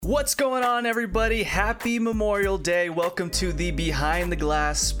What's going on, everybody? Happy Memorial Day. Welcome to the Behind the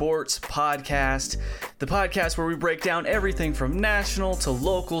Glass Sports Podcast, the podcast where we break down everything from national to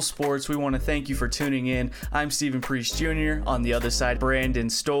local sports. We want to thank you for tuning in. I'm Stephen Priest Jr. On the other side, Brandon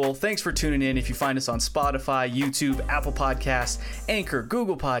Stoll. Thanks for tuning in. If you find us on Spotify, YouTube, Apple Podcasts, Anchor,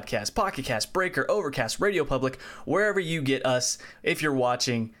 Google Podcasts, Pocket Cast, Breaker, Overcast, Radio Public, wherever you get us, if you're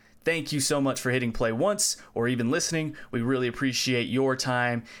watching, thank you so much for hitting play once or even listening. We really appreciate your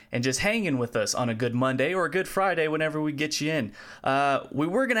time and just hanging with us on a good Monday or a good Friday whenever we get you in. We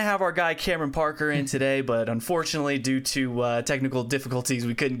were going to have our guy Cameron Parker in today, but unfortunately due to technical difficulties,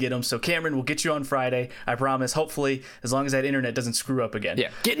 we couldn't get him. So Cameron, we'll get you on Friday. I promise. Hopefully, as long as that internet doesn't screw up again.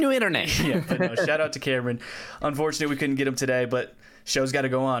 Yeah, get new internet. Yeah, but no, shout out to Cameron. Unfortunately, we couldn't get him today, but show's got to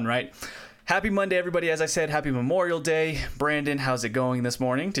go on, right? Happy Monday, everybody. As I said, happy Memorial Day. Brandon, how's it going this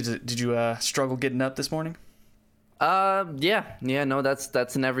morning? Did you struggle getting up this morning? Yeah, no,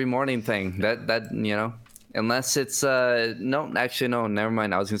 that's an every morning thing. That unless it's no, never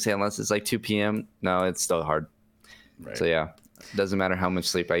mind. I was gonna say unless it's like 2 p.m. No, it's still hard. Right. So yeah, doesn't matter how much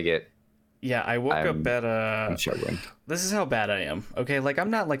sleep I get. Yeah, I woke up at I'm struggling. This is how bad I am. Okay, like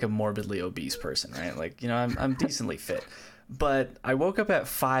I'm not like a morbidly obese person, right? Like, I'm decently fit. But I woke up at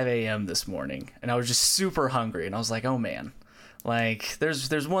 5 a.m. this morning, and I was just super hungry, and I was like, oh, man. Like,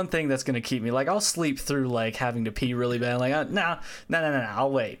 there's one thing that's going to keep me. Like, I'll sleep through, like, having to pee really bad. Like, no,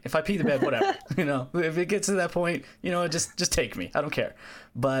 I'll wait. If I pee the bed, whatever. If it gets to that point, just take me. I don't care.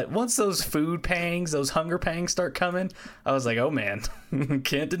 But once those food pangs, those hunger pangs start coming, I was like, oh, man,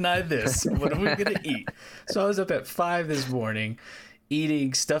 can't deny this. What are we going to eat? So I was up at 5 this morning,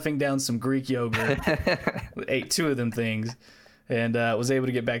 stuffing down some Greek yogurt, ate 2 of them things, and was able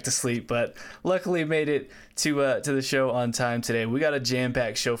to get back to sleep. But luckily made it to the show on time today. We got a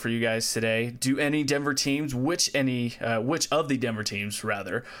jam-packed show for you guys today. Do any Denver teams, which of the Denver teams,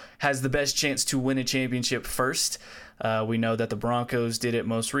 rather, has the best chance to win a championship first? We know that the Broncos did it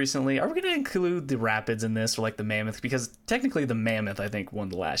most recently. Are we going to include the Rapids in this, or like the Mammoth? Because technically the Mammoth, I think, won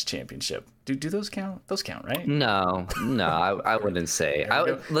the last championship. Do those count? Those count, right? No, I wouldn't say.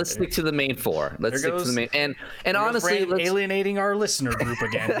 Let's stick to the main 4. Let's stick to the main. And honestly, alienating our listener group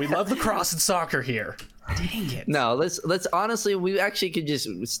again. We love lacrosse and soccer here. Dang it. No, let's honestly, we actually could just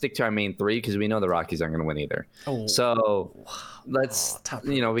stick to our main 3 because we know the Rockies aren't going to win either. Oh. So let's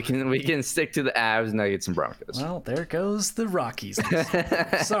we can stick to the Avs, Nuggets, and Broncos. Well, there goes the Rockies.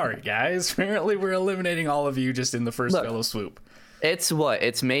 Sorry, guys. Apparently, we're eliminating all of you just in the first fellow swoop. It's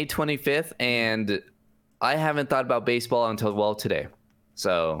May 25th, and I haven't thought about baseball until today.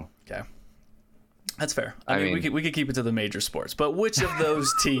 So okay. That's fair. I mean, we could keep it to the major sports, but which of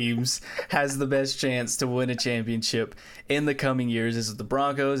those teams has the best chance to win a championship in the coming years? Is it the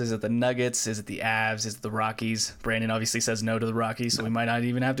Broncos? Is it the Nuggets? Is it the Avs? Is it the Rockies? Brandon obviously says no to the Rockies, so we might not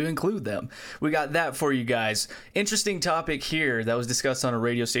even have to include them. We got that for you guys. Interesting topic here that was discussed on a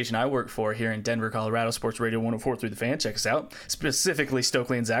radio station I work for here in Denver, Colorado, Sports Radio 104.3 The Fan. Check us out. Specifically,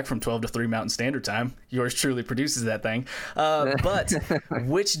 Stokely and Zach from 12 to 3 Mountain Standard Time. Yours truly produces that thing. But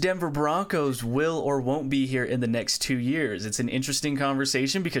which Denver Broncos will or won't be here in the next 2 years? It's an interesting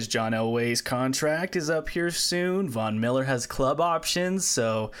conversation because John Elway's contract is up here soon. Von Miller has club options,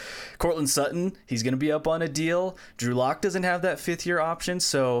 so Cortland Sutton, he's going to be up on a deal. Drew Lock doesn't have that 5th-year option,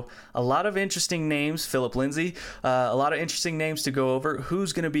 so a lot of interesting names. Philip Lindsay, a lot of interesting names to go over.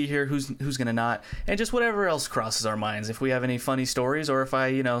 Who's going to be here? Who's going to not? And just whatever else crosses our minds. If we have any funny stories, or if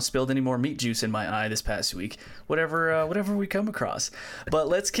I spilled any more meat juice in my eye this past week, whatever we come across. But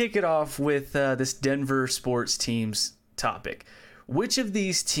let's kick it off with this Denver sports teams topic. Which of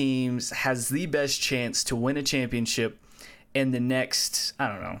these teams has the best chance to win a championship in the next,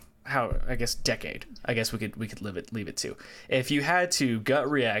 decade? I guess we could leave it to. If you had to gut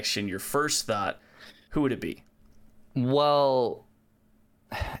reaction, your first thought, who would it be? Well,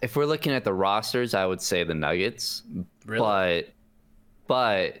 if we're looking at the rosters, I would say the Nuggets. Really?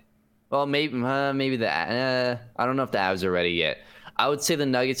 But maybe the I don't know if the Avs are ready yet. I would say the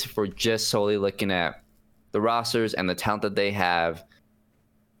Nuggets if we're just solely looking at the rosters and the talent that they have,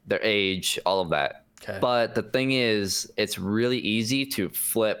 their age, all of that. Okay. But the thing is, it's really easy to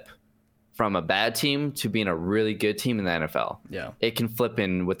flip from a bad team to being a really good team in the NFL. Yeah. It can flip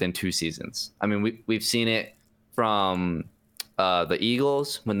within 2 seasons. I mean, we've seen it from the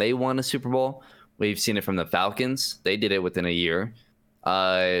Eagles when they won a Super Bowl. We've seen it from the Falcons. They did it within a year.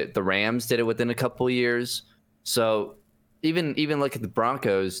 The Rams did it within a couple of years. So even look at the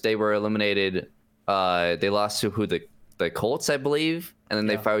Broncos. They were eliminated. They lost to the Colts, I believe, and then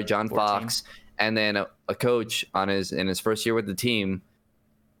they fired John 14. Fox, and then a coach in his first year with the team,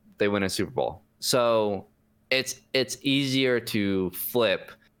 they win a Super Bowl. So it's easier to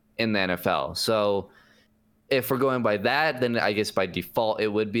flip in the NFL. So if we're going by that, then I guess by default it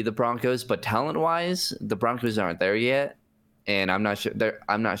would be the Broncos. But talent-wise, the Broncos aren't there yet, and I'm not sure.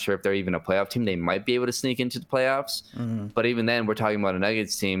 I'm not sure if they're even a playoff team. They might be able to sneak into the playoffs, but even then, we're talking about a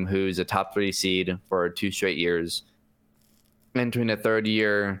Nuggets team who's a top 3 seed for 2 straight years, entering a third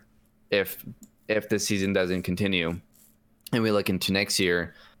year if this season doesn't continue. And we look into next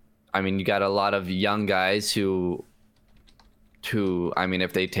year. I mean, you got a lot of young guys who I mean,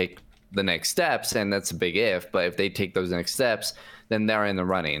 if they take the next steps, and that's a big if, but if they take those next steps, then they're in the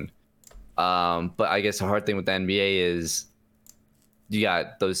running. But I guess the hard thing with the NBA is you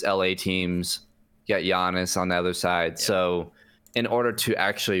got those LA teams, you got Giannis on the other side. Yeah. So in order to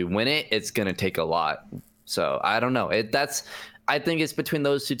actually win it, it's going to take a lot. So I don't know. I think it's between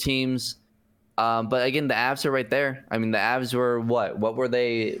those 2 teams. But again, the Avs are right there. I mean, the Avs were what? What were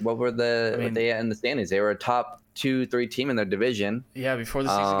they? Were they in the standings? They were a top 2-3 team in their division. Yeah, before the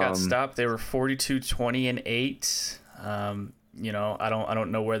season got stopped, they were 42-20-8. You know, I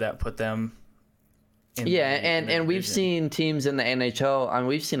don't know where that put them. And we've seen teams in the NHL. I mean,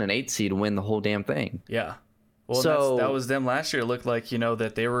 we've seen an 8 seed win the whole damn thing. Yeah. Well, so that was them last year. It looked like, you know,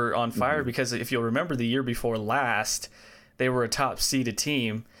 that they were on fire because if you'll remember the year before last, they were a top seeded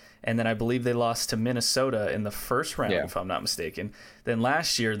team. And then I believe they lost to Minnesota in the first round, if I'm not mistaken. Then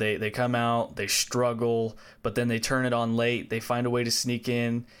last year they come out, they struggle, but then they turn it on late. They find a way to sneak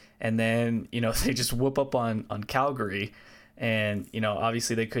in, and then, you know, they just whoop up on Calgary. And, you know,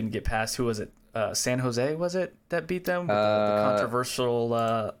 obviously they couldn't get past, who was it? San Jose, was it, that beat them? With the controversial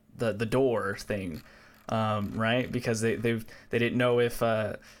the door thing, right? Because they didn't know if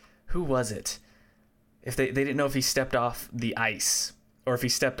who was it? If they didn't know if he stepped off the ice, or if he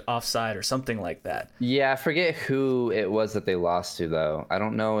stepped offside or something like that. Yeah, I forget who it was that they lost to, though. I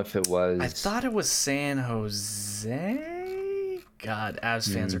don't know if it was... I thought it was San Jose. God,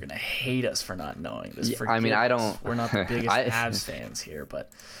 Avs fans are going to hate us for not knowing this. Yeah, I mean, I don't... We're not the biggest Avs fans here, but...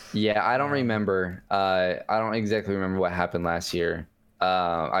 Yeah, I don't remember. I don't exactly remember what happened last year.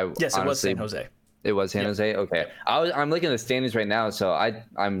 Yes, it was San Jose. It was San Jose? Okay. I'm looking at the standings right now, so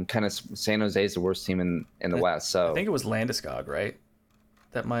I'm kind of... San Jose is the worst team in the West, so... I think it was Landeskog, right?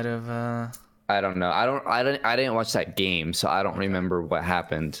 That might have. I don't know. I didn't watch that game, so I don't remember what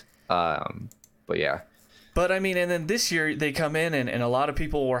happened. But yeah. But I mean, and then this year they come in, and a lot of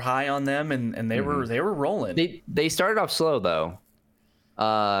people were high on them, and they were rolling. They started off slow though.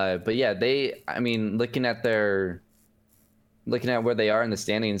 But yeah, I mean, looking at where they are in the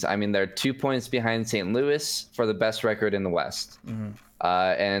standings, I mean, they're 2 points behind St. Louis for the best record in the West. And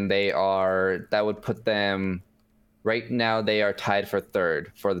that would put them. Right now, they are tied for 3rd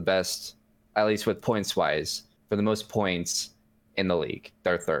for the best, at least with points wise, for the most points in the league.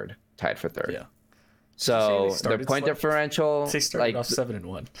 They're 3rd, tied for 3rd. Yeah. So their point differential. They started off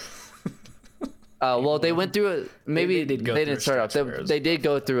 7-1. Well, they went through Maybe they didn't start off. They did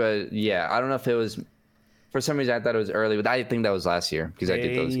go through a. Yeah, I don't know if it was. For some reason, I thought it was early, but I think that was last year because I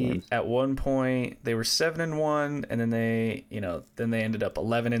did those games. At one point, they were 7-1, and then they ended up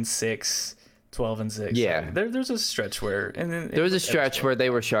 11-6. 12-6. Yeah, so there's a stretch where, and then there was a stretch where they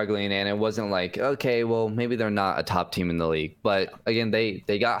were struggling, and it wasn't like, okay, well, maybe they're not a top team in the league. But again, they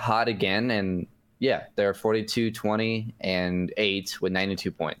got hot again, and yeah, they're 42-20-8 with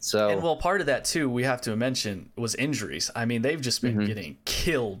 92 points. So, and well, part of that too, we have to mention, was injuries. I mean, they've just been getting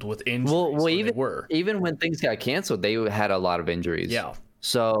killed with injuries. Well, even when things got canceled, they had a lot of injuries. Yeah.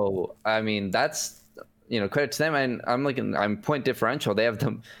 So I mean, that's. Credit to them. And I'm point differential. They have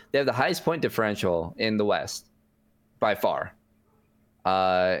the highest point differential in the West by far.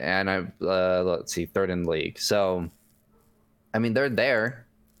 And let's see, 3rd in the league. So, I mean, they're there.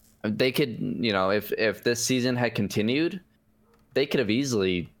 They could, if this season had continued, they could have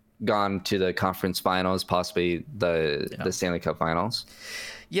easily gone to the conference finals, possibly the Stanley Cup finals.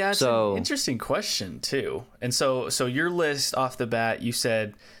 Yeah, it's an interesting question too. And so your list off the bat, you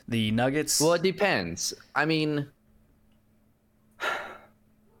said the Nuggets. Well, it depends. I mean,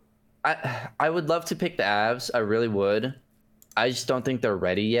 I would love to pick the Avs. I really would. I just don't think they're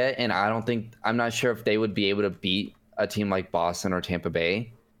ready yet, and I'm not sure if they would be able to beat a team like Boston or Tampa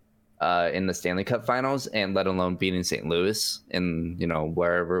Bay in the Stanley Cup Finals, and let alone beating St. Louis and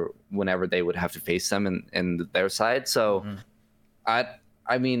whenever they would have to face them in their side. So, I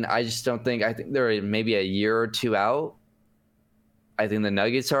mean, I just don't think. I think they're maybe a year or 2 out. I think the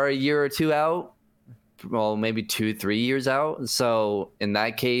Nuggets are a year or 2 out. Well, maybe 2-3 years out. So in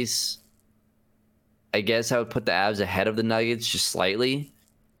that case, I guess I would put the Avs ahead of the Nuggets just slightly.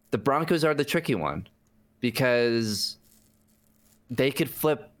 The Broncos are the tricky one because they could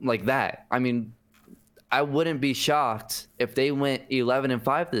flip like that. I mean, I wouldn't be shocked if they went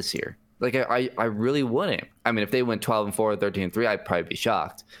 11-5 this year. Like I really wouldn't. I mean, if they went 12-4 or 13-3, I'd probably be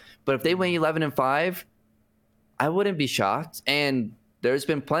shocked. But if they went 11-5, I wouldn't be shocked. And there's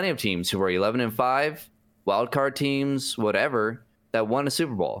been plenty of teams who are 11-5, wild card teams, whatever, that won a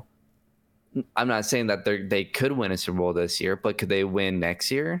Super Bowl. I'm not saying that they could win a Super Bowl this year, but could they win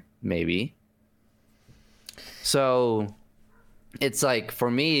next year? Maybe. So it's like,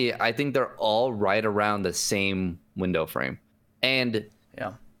 for me, I think they're all right around the same window frame. And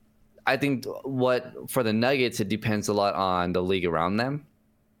yeah, I think for the Nuggets, it depends a lot on the league around them.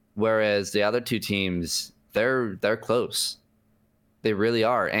 Whereas the other two teams, they're close. They really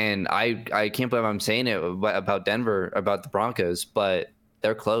are. And I can't believe I'm saying it about Denver, about the Broncos, but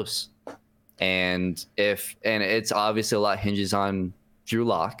they're close. And it's obviously a lot hinges on Drew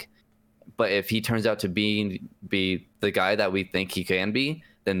Lock. But if he turns out to be the guy that we think he can be,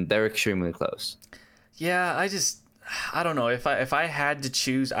 then they're extremely close. Yeah, I don't know. If I had to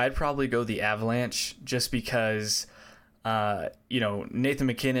choose, I'd probably go the Avalanche, just because Nathan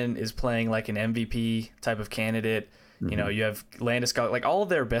McKinnon is playing like an MVP type of candidate. Mm-hmm. You have Landeskog, like all of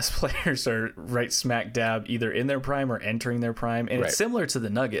their best players are right smack dab either in their prime or entering their prime. And It's similar to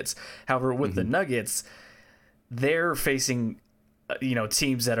the Nuggets. However, with the Nuggets, they're facing,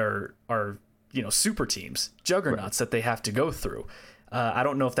 teams that are super teams, juggernauts that they have to go through. I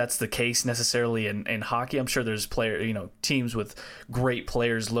don't know if that's the case necessarily in hockey. I'm sure there's teams with great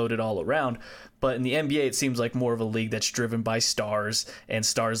players loaded all around. But in the NBA, it seems like more of a league that's driven by stars, and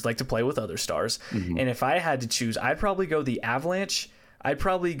stars like to play with other stars. Mm-hmm. And if I had to choose, I'd probably go the Avalanche. I'd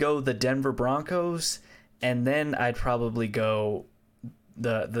probably go the Denver Broncos, and then I'd probably go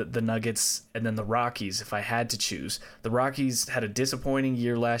the Nuggets and then the Rockies if I had to choose. The Rockies had a disappointing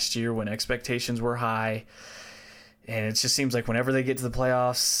year last year when expectations were high. And it just seems like whenever they get to the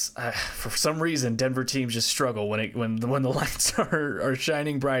playoffs, for some reason, Denver teams just struggle when the lights are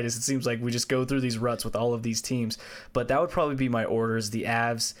shining brightest. It seems like we just go through these ruts with all of these teams. But that would probably be my orders: the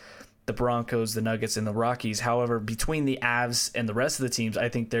Avs, the Broncos, the Nuggets, and the Rockies. However, between the Avs and the rest of the teams, I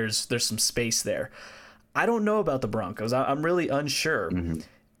think there's some space there. I don't know about the Broncos. I'm really unsure. Mm-hmm.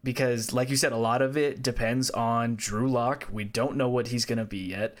 Because, like you said, a lot of it depends on Drew Lock. We don't know what he's going to be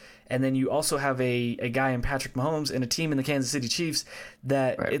yet. And then you also have a guy in Patrick Mahomes and a team in the Kansas City Chiefs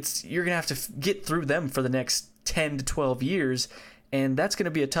that you're going to have to get through them for the next 10 to 12 years. And that's going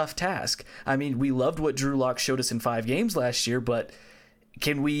to be a tough task. I mean, we loved what Drew Lock showed us in 5 games last year, but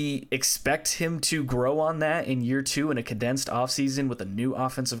can we expect him to grow on that in year 2 in a condensed offseason with a new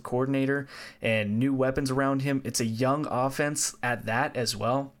offensive coordinator and new weapons around him? It's a young offense at that as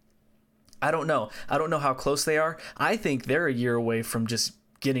well. I don't know. I don't know how close they are. I think they're a year away from just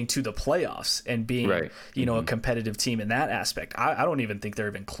getting to the playoffs and being, a competitive team in that aspect. I don't even think they're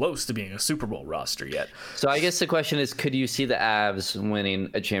even close to being a Super Bowl roster yet. So I guess the question is, could you see the Avs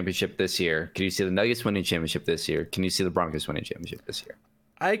winning a championship this year? Could you see the Nuggets winning a championship this year? Can you see the Broncos winning a championship this year?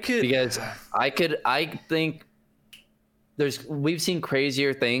 I could. Because I think we've seen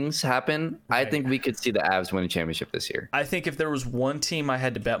crazier things happen. Right. I think we could see the Avs win a championship this year. I think if there was one team I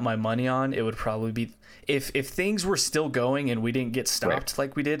had to bet my money on, it would probably be if things were still going and we didn't get stopped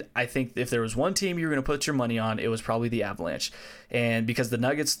like we did. I think if there was one team you were going to put your money on, it was probably the Avalanche. And because the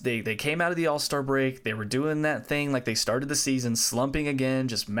Nuggets, they came out of the All-Star break, they were doing that thing like they started the season, slumping again,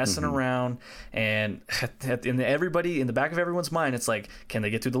 just messing around. And everybody in the back of everyone's mind, it's like, can they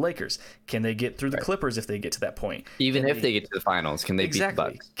get through the Lakers? Can they get through the Clippers if they get to that point? Even if they get to the finals, can they beat the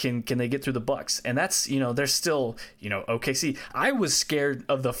Bucks? Can they get through the Bucks? And that's, they're still, OKC. I was scared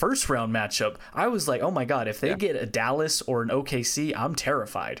of the first round matchup. I was like, oh my God, if they get a Dallas or an OKC, I'm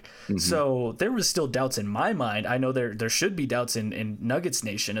terrified. So there was still doubts in my mind. I know there should be doubts in Nuggets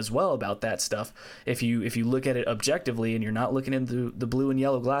Nation as well about that stuff. If you look at it objectively and you're not looking into the blue and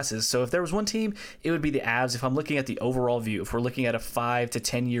yellow glasses. So if there was one team, it would be the Avs. If I'm looking at the overall view, if we're looking at a 5 to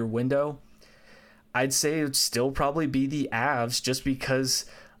 10 year window, I'd say it would still probably be the Avs, just because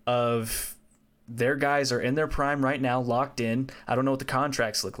of their guys are in their prime right now, locked in. I don't know what the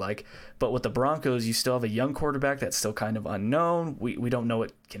contracts look like, but with the Broncos, you still have a young quarterback that's still kind of unknown. We don't know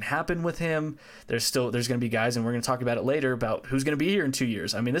what can happen with him. There's going to be guys, and we're going to talk about it later, about who's going to be here in 2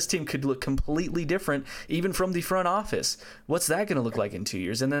 years. I mean, this team could look completely different, even from the front office. What's that going to look like in 2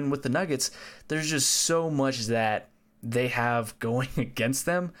 years? And then with the Nuggets, there's just so much that they have going against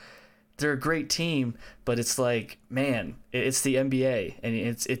them. They're a great team, but it's like, man, it's the NBA, and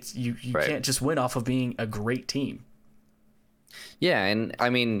it's you can't just win off of being a great team. Yeah, and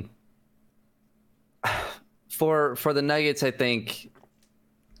I mean, for the Nuggets, I think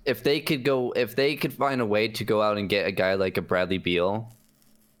if they could find a way to go out and get a guy like a Bradley Beal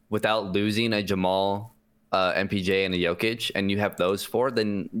without losing a Jamal MPJ and a Jokic, and you have those four,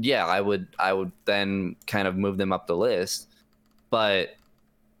 then yeah, I would then kind of move them up the list. But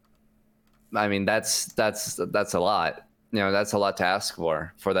I mean, that's a lot. That's a lot to ask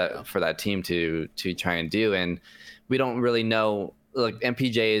for that team to try and do. And we don't really know. Like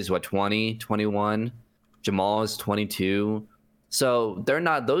MPJ is what, 20, 21, Jamal is 22. So they're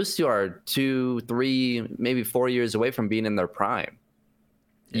not. Those two are 2, 3, maybe 4 years away from being in their prime.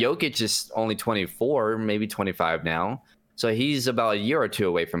 Yeah. Jokic is only 24, maybe 25 now. So he's about a year or two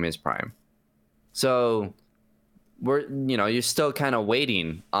away from his prime. So you're still kind of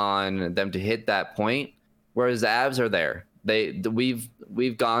waiting on them to hit that point, whereas the Avs are there.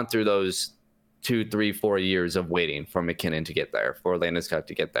 We've gone through those 2, 3, 4 years of waiting for McKinnon to get there, for Landeskog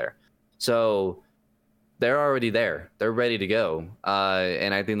to get there. So they're already there. They're ready to go.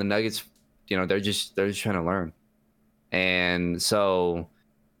 And I think the Nuggets, they're just trying to learn. And so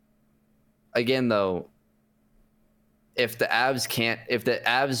again, though, if the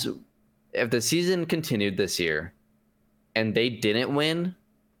season continued this year and they didn't win,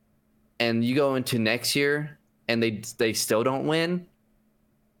 and you go into next year and they still don't win,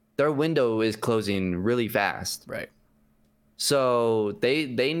 their window is closing really fast. Right. So they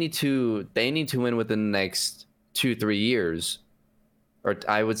need to win within the next 2-3 years, or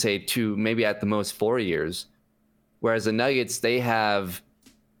I would say 2, maybe at the most 4 years. Whereas the Nuggets, they have,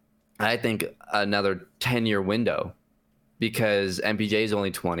 I think, another 10-year window, because MPJ is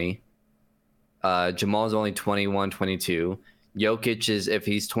only 20, Jamal is only 21, 22. Jokic is, if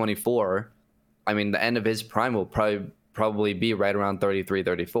he's 24, I mean, the end of his prime will probably be right around 33,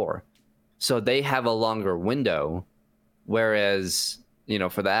 34. So they have a longer window. Whereas,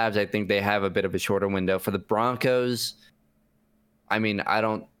 for the Avs, I think they have a bit of a shorter window. For the Broncos, I mean,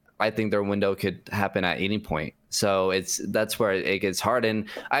 I think their window could happen at any point. So that's where it gets hard. And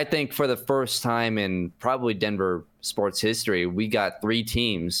I think for the first time in probably Denver sports history, we got 3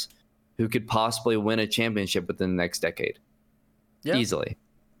 teams who could possibly win a championship within the next decade. Yeah. Easily.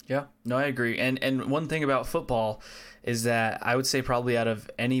 Yeah, no, I agree. And one thing about football is that I would say probably out of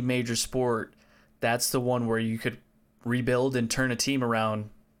any major sport, that's the one where you could rebuild and turn a team around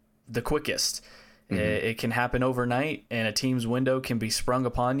the quickest. Mm-hmm. It can happen overnight, and a team's window can be sprung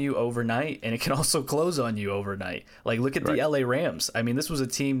upon you overnight, and it can also close on you overnight. Like, look at the LA Rams. I mean, this was a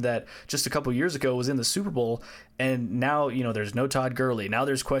team that just a couple years ago was in the Super Bowl, and now, there's no Todd Gurley. Now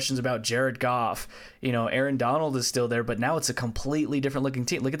there's questions about Jared Goff. Aaron Donald is still there, but now it's a completely different looking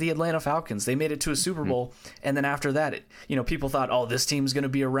team. Look at the Atlanta Falcons. They made it to a Super Bowl, and then after that, people thought, oh, this team's going to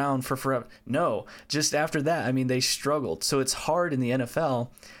be around for forever. No, just after that, I mean, they struggled. So it's hard in the NFL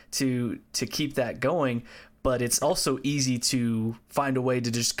to keep that going, but it's also easy to find a way to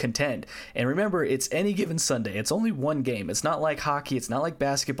just contend. And remember, it's any given Sunday. It's only one game. It's not like hockey. It's not like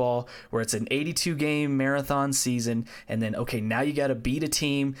basketball, where it's an 82-game marathon season, and then, okay, now you got to beat a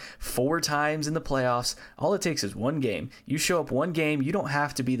team 4 times in the playoffs. All it takes is one game. You show up one game. You don't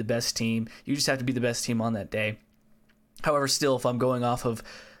have to be the best team. You just have to be the best team on that day. However, still, if I'm going off of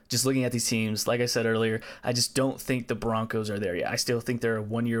just looking at these teams, like I said earlier, I just don't think the Broncos are there yet. I still think they're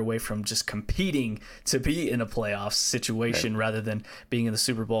 1 year away from just competing to be in a playoff situation rather than being in the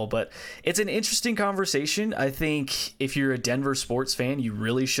Super Bowl. But it's an interesting conversation. I think if you're a Denver sports fan, you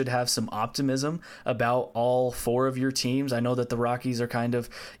really should have some optimism about all 4 of your teams. I know that the Rockies are kind of,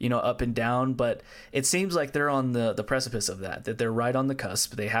 up and down, but it seems like they're on the precipice of that they're right on the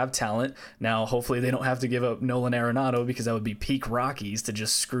cusp. They have talent. Now, hopefully they don't have to give up Nolan Arenado, because that would be peak Rockies to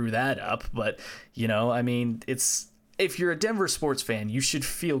just screw that up. But I mean, it's, if you're a Denver sports fan, you should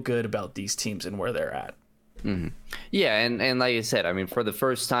feel good about these teams and where they're at. Mm-hmm. Yeah, and like I said, I mean, for the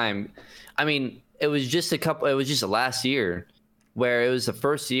first time, I mean, it was just last year where it was the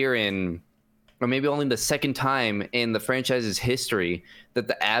first year in, or maybe only the second time in the franchise's history, that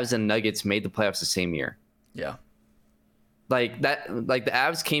the Avs and Nuggets made the playoffs the same year. Yeah. Like that, like the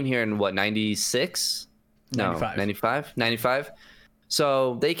Avs came here in what, 96? No, 95.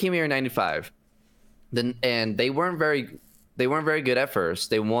 So they came here in 95. And they weren't very good at first.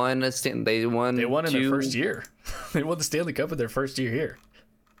 They won in their first year. They won the Stanley Cup in their first year here.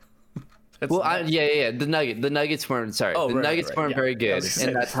 The Nuggets weren't. Sorry, the Nuggets weren't very good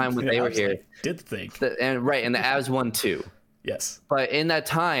in that time when they were here. Did think and the Avs won 2. Yes, but in that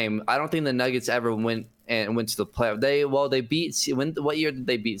time, I don't think the Nuggets ever went to the playoff. They beat. What year did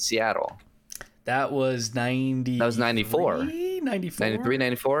they beat Seattle? That was 90. That was 94. 93,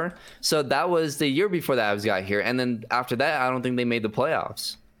 94. So that was the year before the Avs got here, and then after that, I don't think they made the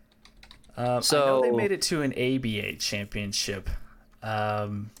playoffs. I know they made it to an ABA championship,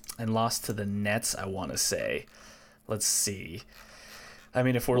 and lost to the Nets, I want to say. Let's see. I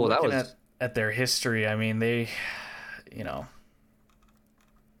mean, if we're looking at at their history, I mean, they,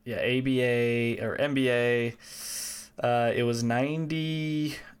 ABA or NBA, it was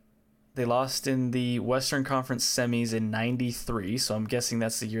 90. They lost in the Western Conference semis in 93, so I'm guessing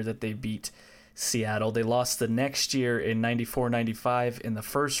that's the year that they beat Seattle. They lost the next year in 94-95 in the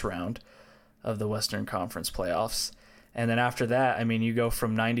first round of the Western Conference playoffs. And then after that, I mean, you go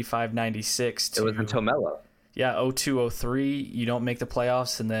from 95-96 to... It was until Melo. Yeah, 02-03, you don't make the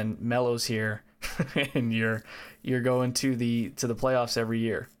playoffs, and then Melo's here, and you're going to the playoffs every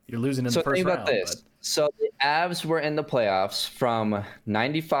year. You're losing in the first round. So think about this. But... So the Avs were in the playoffs from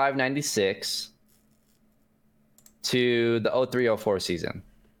 95-96 to the 03-04 season.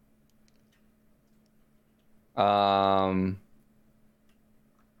 And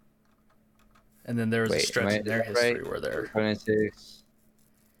then there was a stretch in their history where they're 26.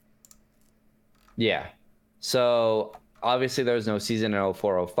 Yeah. So obviously there was no season in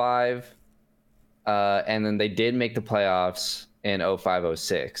 04-05. And then they did make the playoffs in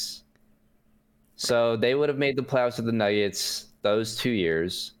 05-06. So they would have made the playoffs with the Nuggets those 2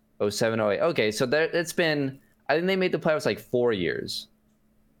 years, 07-08. Okay, so it's been, I think they made the playoffs like 4 years.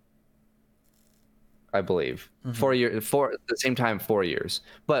 I believe. Mm-hmm. 4 years, at the same time, 4 years.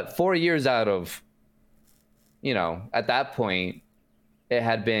 But 4 years out of, at that point, it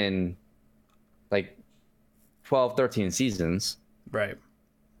had been like 12, 13 seasons. Right.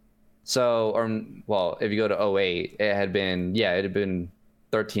 So, if you go to 08, it had been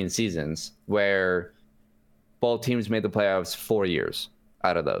 13 seasons where both teams made the playoffs 4 years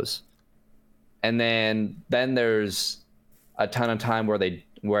out of those. And then there's a ton of time where the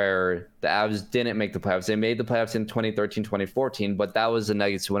Avs didn't make the playoffs. They made the playoffs in 2013, 2014, but that was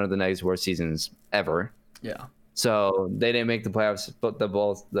one of the Nuggets' worst seasons ever. Yeah. So they didn't make the playoffs, but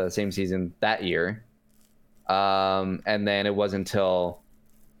both the same season that year. And then it wasn't until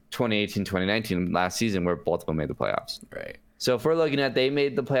 2018, 2019, last season, where both of them made the playoffs. Right. So if we're looking at, they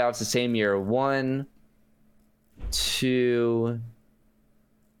made the playoffs the same year, 1, 2,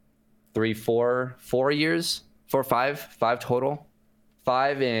 3, 4 years, 4, 5 total.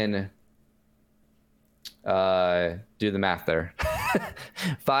 5 in, do the math there.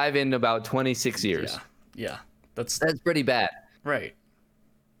 5 in about 26 years. Yeah. That's pretty bad. Right.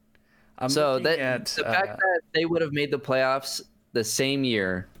 The fact that they would have made the playoffs the same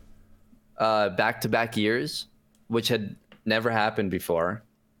year, back-to-back years, which had never happened before,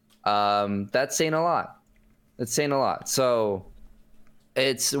 that's saying a lot. So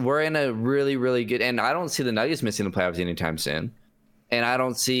we're in a really, really good, and I don't see the Nuggets missing the playoffs anytime soon. And I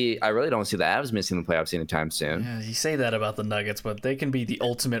really don't see the Avs missing the playoffs anytime soon. Yeah, you say that about the Nuggets, but they can be the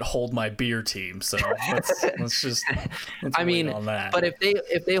ultimate hold my beer team. So let's wait on that. But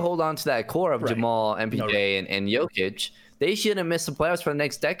if they hold on to that core of Jamal, MPJ, and Jokic, they shouldn't miss the playoffs for the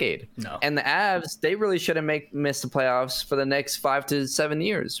next decade. No. And the Avs, they really shouldn't missed the playoffs for the next 5 to 7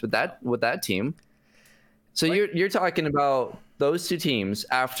 years with that team. So you're talking about those two teams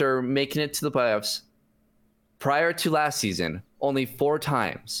after making it to the playoffs prior to last season. Only 4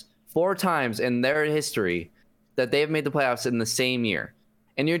 times in their history that they have made the playoffs in the same year.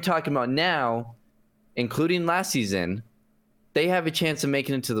 And you're talking about now, including last season, they have a chance of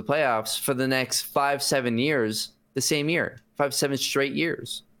making it to the playoffs for the next 5-7 years, the same year, 5-7 straight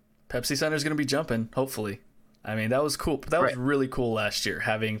years. Pepsi Center's going to be jumping, hopefully. I mean, that was cool. That was really cool last year,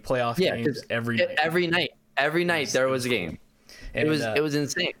 having playoff games every night. Every night there was a game. And it was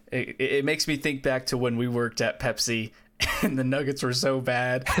insane. It makes me think back to when we worked at Pepsi, and the Nuggets were so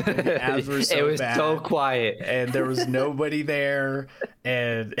bad, and the Avs were so bad. It was so quiet, and there was nobody there,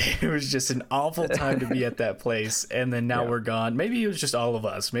 and it was just an awful time to be at that place. And then now we're gone. Maybe it was just all of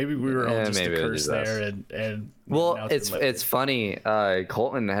us. Maybe we were all just a curse there. And well, it's funny.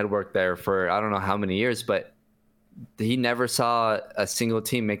 Colton had worked there for I don't know how many years, but he never saw a single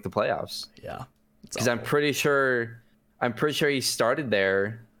team make the playoffs. Yeah, because I'm pretty sure he started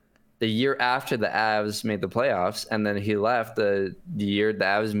there the year after the Avs made the playoffs, and then he left the year the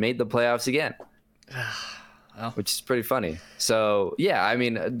Avs made the playoffs again, well, which is pretty funny. So yeah, I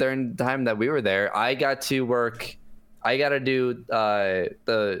mean, during the time that we were there, I got to do the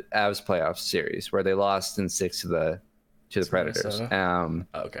Avs playoff series where they lost in 6 to the Predators.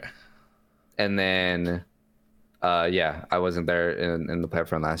 Okay. And then, I wasn't there in the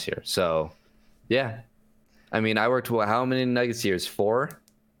playoff run last year. So yeah, I mean, I worked how many Nuggets years? 4.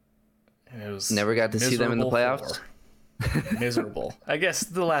 Never got to see them in the playoffs. Miserable. I guess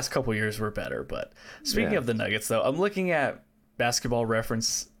the last couple years were better, but speaking of the Nuggets, though, I'm looking at Basketball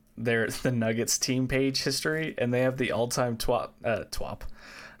Reference, the Nuggets team page history, and they have the all-time top 12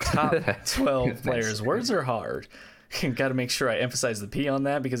 players. Words are hard. Got to make sure I emphasize the P on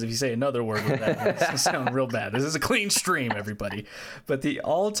that, because if you say another word with that, it's going to sound real bad. This is a clean stream, everybody. But the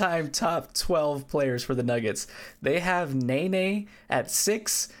all-time top 12 players for the Nuggets, they have Nene at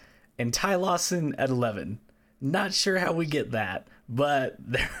 6 and Ty Lawson at 11. Not sure how we get that, but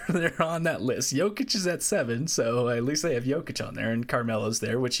they're on that list. Jokic is at 7, so at least they have Jokic on there, and Carmelo's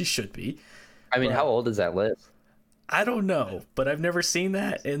there, which he should be. I mean, how old is that list? I don't know, but I've never seen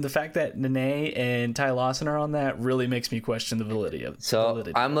that, and the fact that Nene and Ty Lawson are on that really makes me question the validity of it. So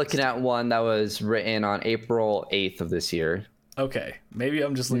I'm looking at one that was written on April 8th of this year. Okay, maybe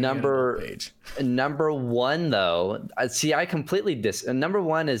I'm just looking at a page. Number 1, though, see, I completely number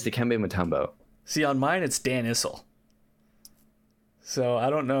 1 is Dikembe Mutombo. See, on mine it's Dan Issel. So I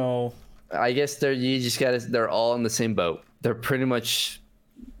don't know. I guess they're all in the same boat. They're pretty much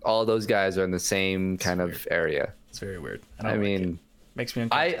all those guys are in the same kind of area. It's very weird. I mean, makes me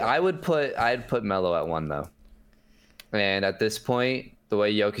uncomfortable. I'd put Melo at 1 though. And at this point, the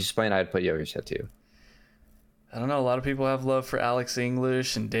way Jokic is playing, I'd put Jokic at 2. I don't know. A lot of people have love for Alex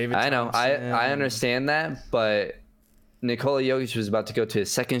English and David Thompson. I know. I understand that, but Nikola Jokic was about to go to his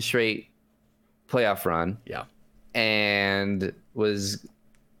second straight playoff run. Yeah. And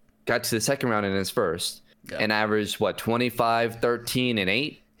got to the second round in his first. Yeah. And averaged 25, 13, and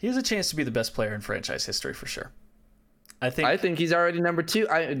 8. He has a chance to be the best player in franchise history for sure. I think he's already number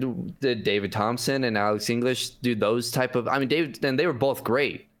 2. Did David Thompson and Alex English do those type of? I mean, they were both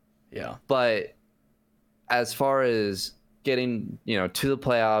great. Yeah. But as far as getting to the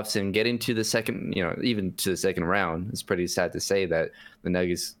playoffs and getting to the second, even to the second round, it's pretty sad to say that the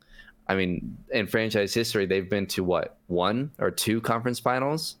Nuggets. I mean, in franchise history, they've been to 1 or 2 conference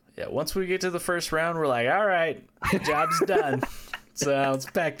finals. Yeah. Once we get to the first round, we're like, all right, the job's done. So let's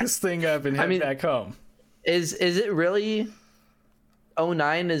pack this thing up and head back home. Is it really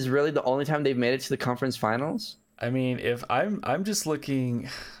 2009 is really the only time they've made it to the conference finals? I mean, if I'm just looking,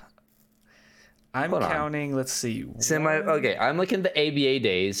 counting. Let's see. Okay, I'm looking at the ABA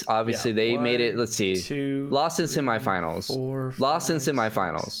days. Obviously, they made it. Let's see. 2, lost in semifinals. 4, 5, lost in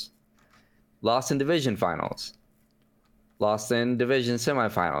semifinals. Lost in division finals. Lost in division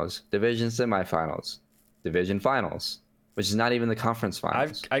semifinals. Division semifinals. Division finals. Which is not even the conference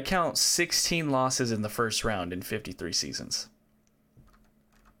finals. I count 16 losses in the first round in 53 seasons.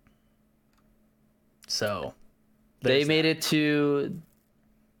 So they lost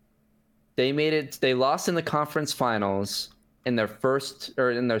in the conference finals in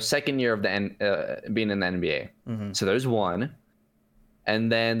their second year of being in the NBA. Mm-hmm. So there's 1.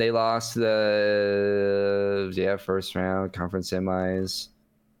 And then they lost the first round conference semis.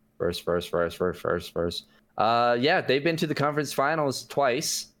 First. They've been to the conference finals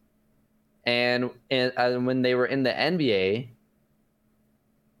twice, and when they were in the NBA,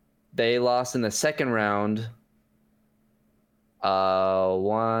 they lost in the second round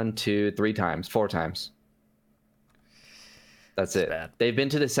 1, 2, 3 times, 4 times. That's it. Bad. They've been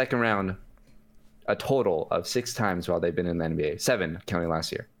to the second round a total of 6 times while they've been in the NBA. 7 counting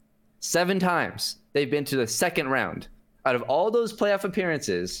last year. 7 times they've been to the second round out of all those playoff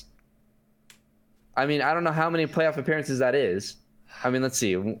appearances. I mean, I don't know how many playoff appearances that is. I mean, let's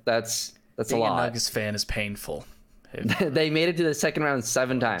see. That's a lot. Being a Nuggets fan is painful. They made it to the second round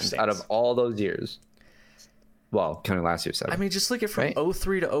 7 times out of all those years. Well, counting last year, 7. I mean, just look at from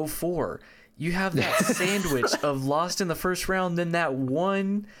 03 to 04. You have that sandwich of lost in the first round, then that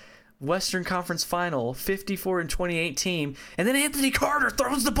one Western Conference Final, 54 in 2018, and then Anthony Carter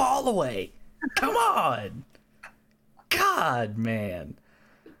throws the ball away. Come on. God, man.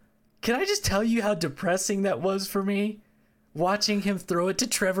 Can I just tell you how depressing that was for me? Watching him throw it to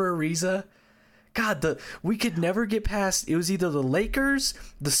Trevor Ariza. God, we could never get past. It was either the Lakers,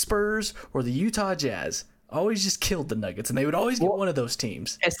 the Spurs, or the Utah Jazz. Always just killed the Nuggets, and they would always get one of those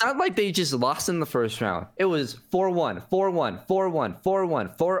teams. It's not like they just lost in the first round. It was 4-1, 4-1, 4-1,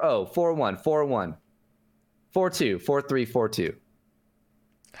 4-1, 4-0, 4-1, 4-1, 4-2, 4-3, 4-2.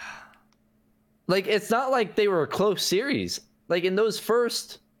 Like, it's not like they were a close series. Like, in those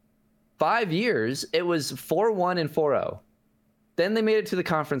first 5 years, it was 4-1 and 4-0. Then they made it to the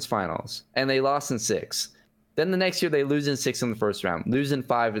conference finals, and they lost in 6. Then the next year, they lose in 6 in the first round, lose in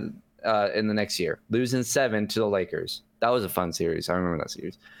 5 in the next year, lose in 7 to the Lakers. That was a fun series. I remember that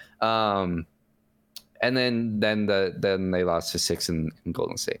series. And then they lost to 6 in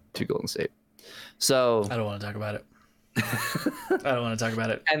Golden State, to Golden State. So I don't want to talk about it. I don't want to talk about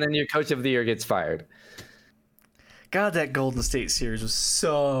it. And then your coach of the year gets fired. God, that Golden State series was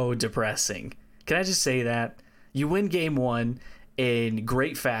so depressing. Can I just say that? You win game 1, in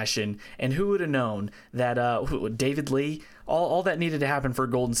great fashion. And who would have known that David Lee, all that needed to happen for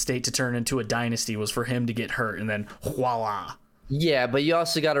Golden State to turn into a dynasty was for him to get hurt, and then voila. Yeah, but you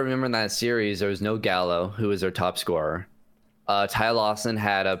also got to remember in that series, there was no Gallo, who was their top scorer. Ty Lawson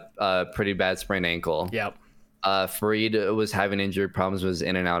had a pretty bad sprained ankle. Yep. Fareed was having injury problems, was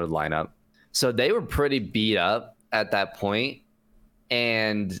in and out of the lineup. So they were pretty beat up at that point.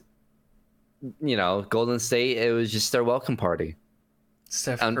 And, Golden State, it was just their welcome party.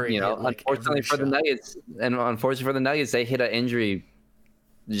 Steph Curry, unfortunately for the Nuggets, they hit an injury,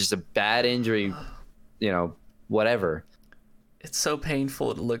 just a bad injury, whatever. It's so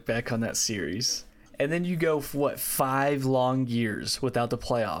painful to look back on that series. And then you go, 5 long years without the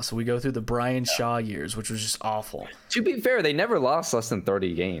playoffs. We go through the Brian Shaw years, which was just awful. To be fair, they never lost less than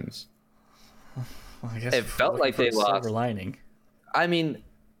 30 games. Well, I guess it felt like they lost. Lining. I mean,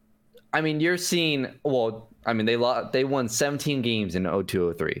 you're seeing. Well, they won 17 games in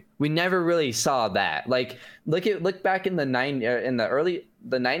 02-03. We never really saw that. Like, look back in the 90s, early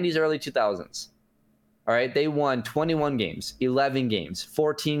 2000s. All right, they won 21 games, 11 games,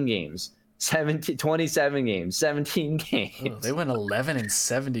 14 games, 27 games, 17 games. Oh, they went 11 and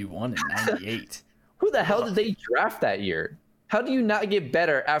 71 in 98. Who the hell did they draft that year? How do you not get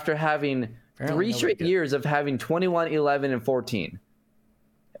better after having Apparently 3 straight years of having 21, 11, and 14?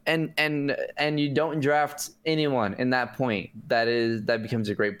 And you don't draft anyone in that point that becomes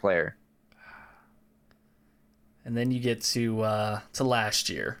a great player. And then you get to last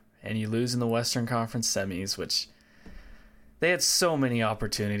year, and you lose in the Western Conference semis, which they had so many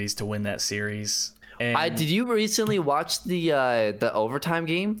opportunities to win that series. And did you recently watch the overtime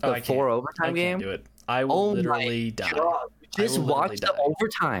game? The 4 overtime game? I can't do it. I will literally die. Just watch the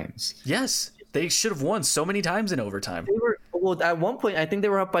overtimes. Yes, they should have won so many times in overtime. At one point, I think they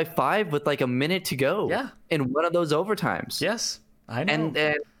were up by 5 with like a minute to go. Yeah. In one of those overtimes. Yes, I know.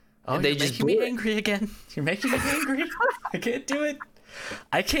 And they just making me angry again. You're making me angry. I can't do it.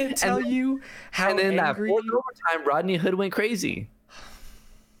 I can't tell you how angry. And then that 4th overtime, Rodney Hood went crazy.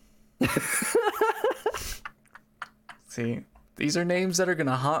 See, these are names that are going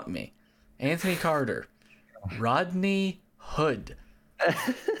to haunt me. Anthony Carter. Rodney Hood.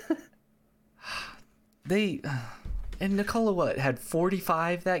 And Nikola had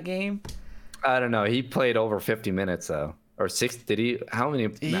 45 that game? I don't know. He played over 50 minutes though. Or 6 did he? How many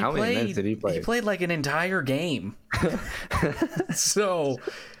minutes did he play? He played like an entire game. So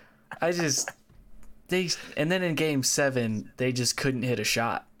and then in game 7 they just couldn't hit a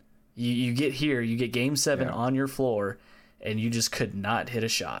shot. You get game 7 on your floor and you just could not hit a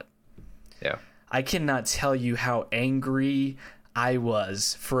shot. Yeah. I cannot tell you how angry I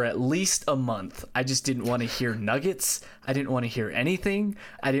was for at least a month. I just didn't want to hear Nuggets. I didn't want to hear anything.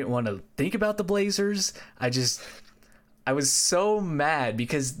 I didn't want to think about the Blazers. I was so mad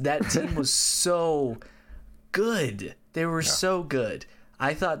because that team was so good. They were so good.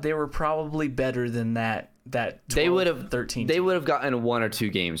 I thought they were probably better than that 13 They would have gotten 1 or 2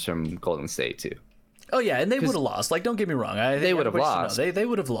 games from Golden State too. Oh yeah, and they would have lost. Like, don't get me wrong. They would have lost. They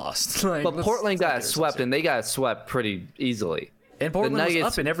would have lost. Like, but Portland got swept, and they got swept pretty easily. And Portland was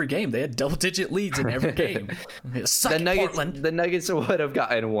up in every game. They had double-digit leads in every game. The Nuggets would have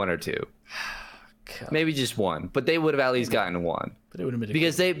gotten 1 or 2. God. Maybe just 1, but they would have at least gotten 1. But it would have been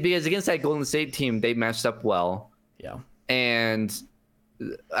because against that Golden State team, they matched up well. Yeah. And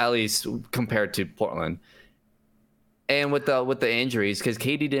at least compared to Portland. And with the injuries, because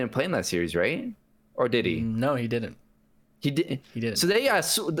KD didn't play in that series, right? Or did he? No, he didn't. He didn't.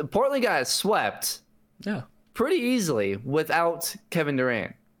 So Portland got swept. Yeah. Pretty easily without Kevin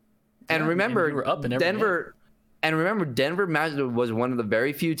Durant. And remember, we were up in every Denver. game. And remember, Denver was one of the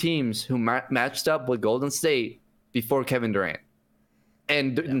very few teams who matched up with Golden State before Kevin Durant.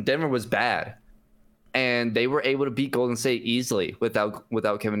 And Denver was bad. And they were able to beat Golden State easily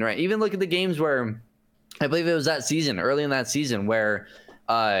without Kevin Durant. Even look at the games where, I believe it was early in that season, where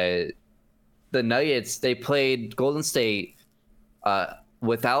the Nuggets, they played Golden State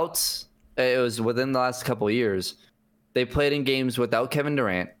without, it was within the last couple of years, they played in games without Kevin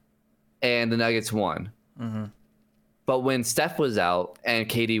Durant, and the Nuggets won. Mm-hmm. But when Steph was out and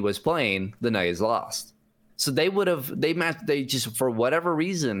KD was playing, the Nuggets lost. So they just, for whatever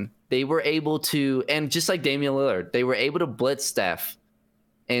reason, they were able to, and just like Damian Lillard, they were able to blitz Steph.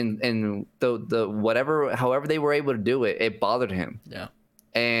 And however they were able to do it, it bothered him. Yeah.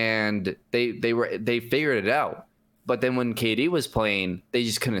 And they figured it out. But then when KD was playing, they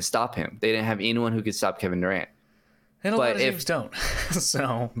just couldn't stop him. They didn't have anyone who could stop Kevin Durant. And a lot of teams don't.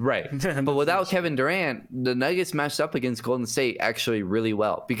 So right. But without Kevin Durant, the Nuggets matched up against Golden State actually really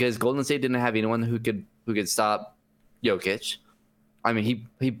well, because Golden State didn't have anyone who could stop Jokic. I mean,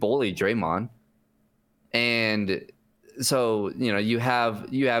 he bullied Draymond, and so you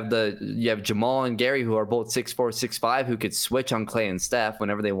have Jamal and Gary, who are both 6'4", 6'5", who could switch on Clay and Steph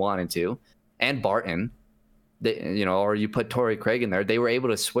whenever they wanted to, and Barton. Or you put Torrey Craig in there, they were able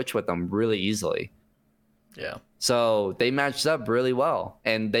to switch with them really easily. Yeah. So they matched up really well,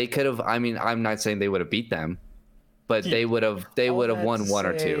 and they could have. I mean, I'm not saying they would have beat them, but they would have won one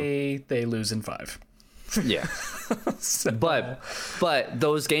or two. They lose in 5. Yeah. But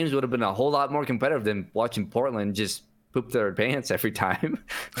those games would have been a whole lot more competitive than watching Portland just poop their pants every time.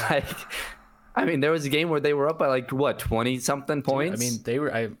 I mean, there was a game where they were up by 20-something points. I mean, they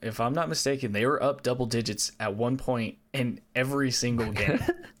were. If I'm not mistaken, they were up double digits at one point in every single game,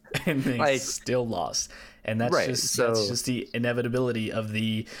 and they still lost. And that's that's just the inevitability of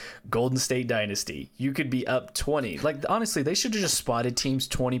the Golden State dynasty. You could be up 20. Honestly, they should have just spotted teams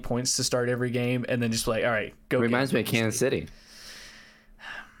 20 points to start every game, and then just all right, go. Reminds me of Kansas City.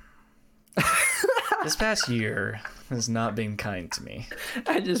 This past year has not been kind to me.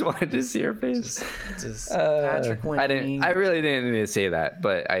 I just wanted to see your face. Just Patrick winning. I really didn't need to say that,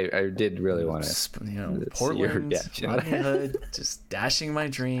 but I did really want to. Portland, Rodney Hood, just dashing my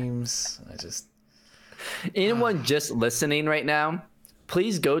dreams. Anyone just listening right now,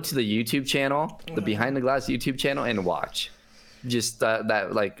 please go to the YouTube channel, the Behind the Glass YouTube channel, and watch just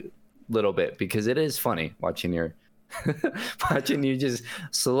that little bit, because it is funny watching you just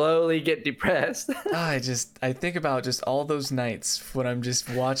slowly get depressed. I think about just all those nights when I'm just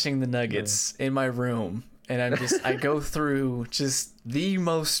watching the Nuggets in my room, and I go through just the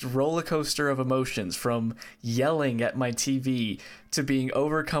most roller coaster of emotions, from yelling at my TV to being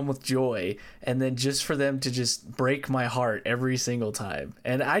overcome with joy, and then just for them to just break my heart every single time.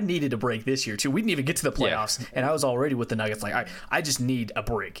 And I needed a break this year too. We didn't even get to the playoffs, and I was already with the Nuggets. I just need a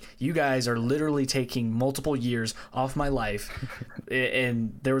break. You guys are literally taking multiple years off my life.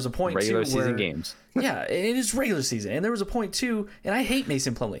 And there was a point regular season games. Yeah, it is regular season. And there was a point too, and I hate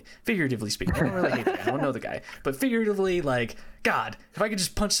Mason Plumlee, figuratively speaking. I don't really hate the guy. I don't know the guy. But figuratively, God, if I could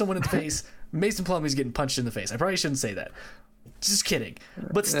just punch someone in the face, Mason Plumlee's getting punched in the face. I probably shouldn't say that. Just kidding.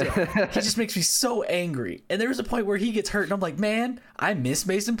 But still, he just makes me so angry. And there was a point where he gets hurt, and I'm like, man, I miss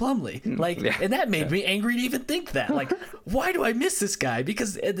Mason Plumlee. And that made me angry to even think that. Why do I miss this guy?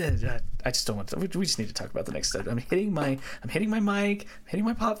 Because I just don't want to. We just need to talk about the next step. I'm hitting my mic. I'm hitting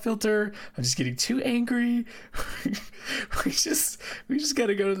my pop filter. I'm just getting too angry. we just got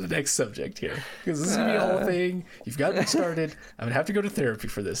to go to the next subject here, because this is gonna be a whole thing. You've got me started. I'm gonna have to go to therapy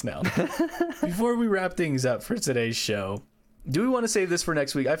for this now. Before we wrap things up for today's show, do we want to save this for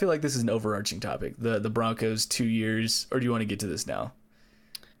next week? I feel like this is an overarching topic. The Broncos 2 years, or do you want to get to this now?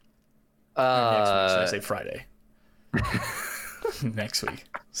 Next week, should I say Friday? Next week.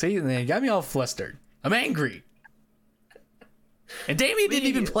 See, they got me all flustered. I'm angry. And Damian didn't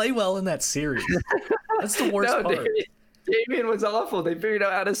even play well in that series. That's the worst part. Damian was awful. They figured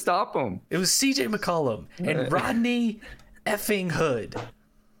out how to stop him. It was CJ McCollum and Rodney effing Hood.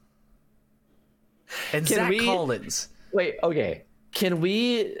 And Zach Collins. Wait, okay.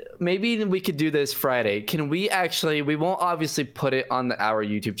 Maybe we could do this Friday. We won't obviously put it on our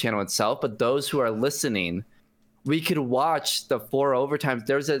YouTube channel itself, but those who are listening, we could watch the 4 overtimes.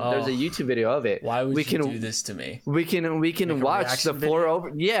 There's a YouTube video of it. Why would you do this to me? We can watch the 4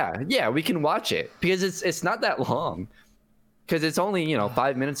 over. Yeah, we can watch it, because it's not that long. Because it's only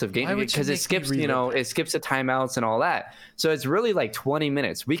 5 minutes of game, because it skips the timeouts and all that. So it's really 20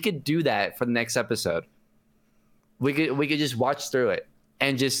 minutes. We could do that for the next episode. We could just watch through it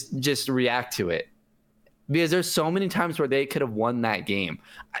and just react to it, because there's so many times where they could have won that game.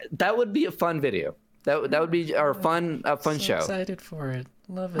 That would be a fun video. That would be our fun show. Excited for it.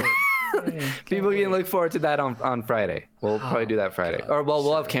 Love it. People can look forward to that on Friday. We'll probably do that Friday. Or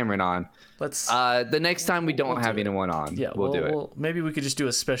we'll have Cameron on. Let's the next time we don't have anyone on. Yeah, we'll do it. Maybe we could just do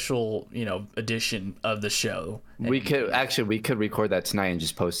a special, edition of the show. We could record that tonight and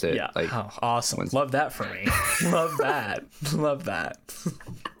just post it. Yeah. Awesome. Love that for me. Love that. Love that.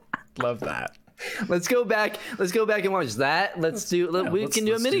 Love that. Let's go back and watch that. We can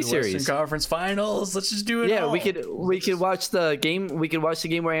do a mini series. Western Conference Finals. Let's just do it. Yeah, we could watch the game. We could watch the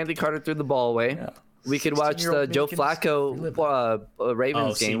game where Anthony Carter threw the ball away. Yeah. We could watch the Joe Flacco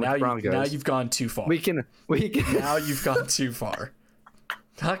Ravens game with the Broncos. Now you've gone too far. We can. Now you've gone too far.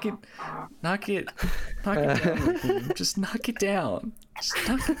 Knock it down. Just knock it down. Just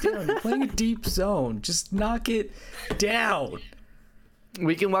knock it down. You're playing a deep zone. Just knock it down.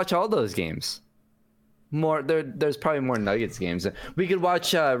 We can watch all those games. There's probably more Nuggets games. We could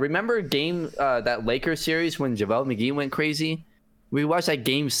watch. Remember that Lakers series when JaVale McGee went crazy? We watched that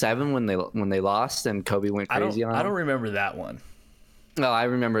Game 7 when they lost and Kobe went crazy on it. I don't remember that one. No, I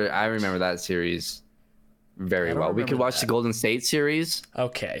remember that series very well. We could watch the Golden State series.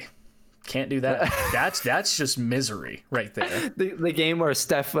 Okay. Can't do that. That's just misery right there. The game where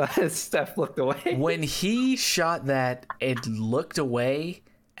Steph looked away. When he shot that and looked away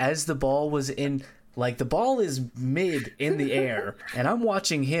as the ball was in, like, the ball is mid in the air, and I'm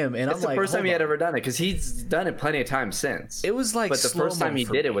watching him, and it's I'm like, the first time he had ever done it, because he's done it plenty of times since. It was like, but the first time he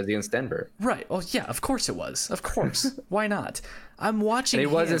did it was against Denver. Right. Oh yeah, of course it was. Of course. Why not? I'm watching. And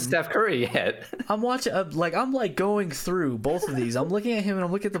he wasn't Steph Curry yet. I'm watching. I'm like going through both of these. I'm looking at him and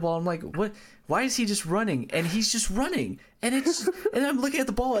I'm looking at the ball. I'm like, what? Why is he just running? And he's just running, and and I'm looking at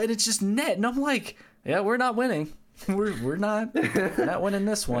the ball and it's just net, and I'm like, yeah, we're not winning. We're not winning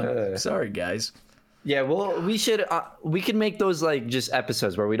this one. Sorry, guys. Yeah, well, we could make those like just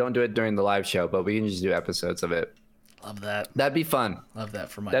episodes where we don't do it during the live show, but we can just do episodes of it. Love that. That'd be fun. Love that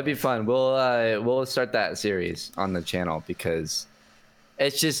for my. That'd be fun. We'll start that series on the channel, because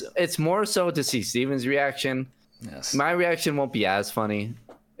it's more so to see Steven's reaction. Yes. My reaction won't be as funny.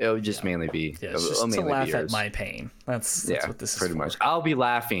 It'll just mainly be just to laugh at my pain. That's what this is pretty for. much. I'll be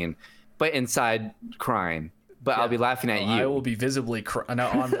laughing, but inside crying. But I'll be laughing at you. I will be visibly on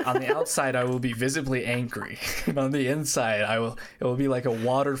the outside. I will be visibly angry, and on the inside, it will be like a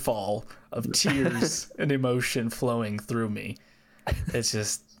waterfall of tears and emotion flowing through me. It's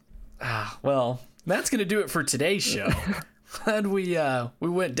just, well, that's gonna do it for today's show. Glad we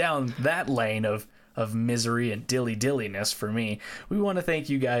went down that lane of misery and dilly-dilliness for me. We want to thank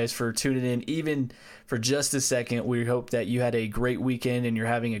you guys for tuning in, even for just a second. We hope that you had a great weekend and you're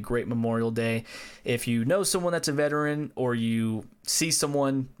having a great Memorial Day. If you know someone that's a veteran, or you see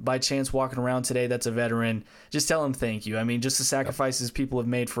someone by chance walking around today that's a veteran, just tell them thank you. I mean, just the sacrifices people have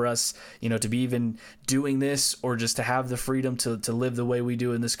made for us, to be even doing this, or just to have the freedom to live the way we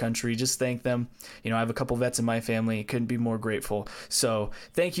do in this country. Just thank them. I have a couple vets in my family. Couldn't be more grateful. So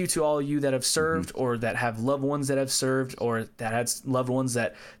thank you to all of you that have served, or that have loved ones that have served, or that had loved ones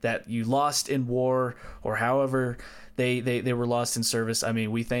that you lost in war, or however they were lost in service. I mean,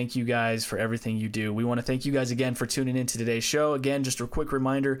 we thank you guys for everything you do. We want to thank you guys again for tuning in to today's show. Again, just a quick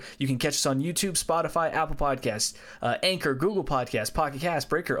reminder, you can catch us on YouTube, Spotify, Apple Podcasts, Anchor, Google Podcasts, Pocket Cast,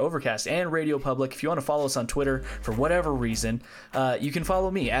 Breaker, Overcast, and Radio Public. If you want to follow us on Twitter for whatever reason, you can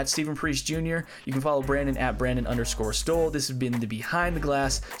follow me at Stephen Priest Jr. You can follow Brandon at Brandon_Stoll. This has been the Behind the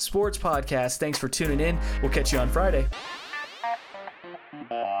Glass Sports Podcast. Thanks for tuning in. We'll catch you on Friday.